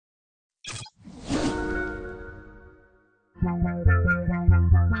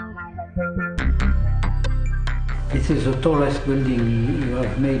This is the tallest building you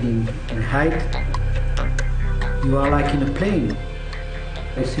have made in height. You are like in a plane.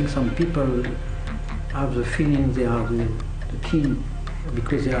 I think some people have the feeling they are the king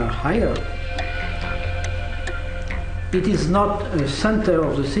because they are higher. It is not a center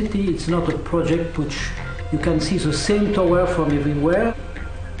of the city, it's not a project which you can see the same tower from everywhere.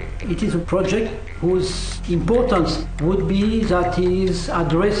 It is a project whose importance would be that it is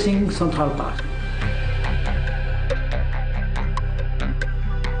addressing Central Park.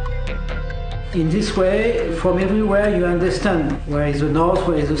 In this way, from everywhere you understand where is the north,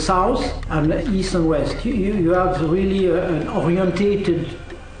 where is the south, and east and west. You have really an orientated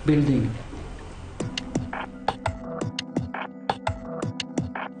building.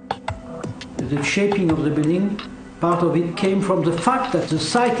 The shaping of the building, part of it came from the fact that the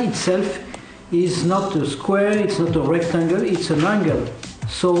site itself is not a square, it's not a rectangle, it's an angle.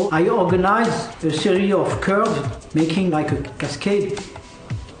 So I organized a series of curves, making like a cascade,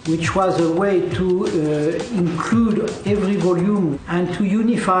 which was a way to include every volume and to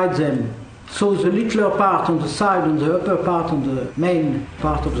unify them. So the littler part on the side and the upper part on the main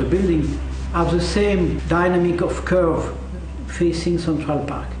part of the building have the same dynamic of curve facing Central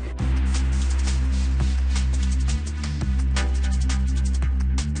Park.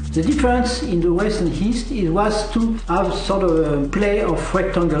 The difference in the west and east was to have sort of a play of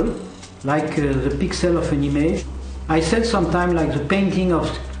rectangle, like the pixel of an image. I said sometimes like the painting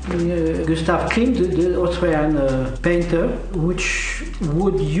of Gustav Klimt, the Austrian painter, which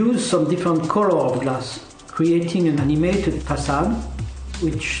would use some different color of glass, creating an animated facade,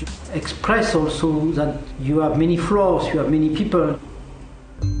 which express also that you have many floors, you have many people.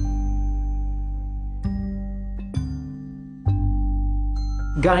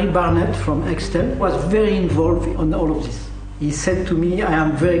 Gary Barnett from Extell was very involved on all of this. He said to me, I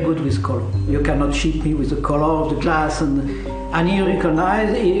am very good with color. You cannot cheat me with the color of the glass. And he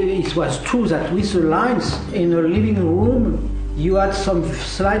recognized it was true that with the lines in a living room, you had some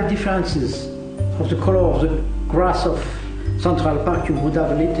slight differences of the color of the grass of Central Park. You would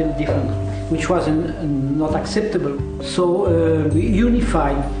have a little different, which was not acceptable. So we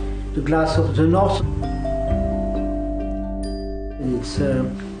unified the glass of the north. It's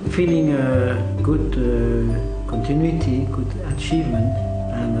feeling good continuity, good achievement,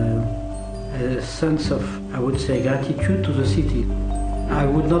 and a sense of, I would say, gratitude to the city. I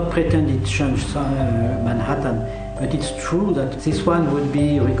would not pretend it changed Manhattan, but it's true that this one would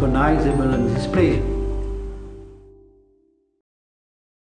be recognizable and displayed.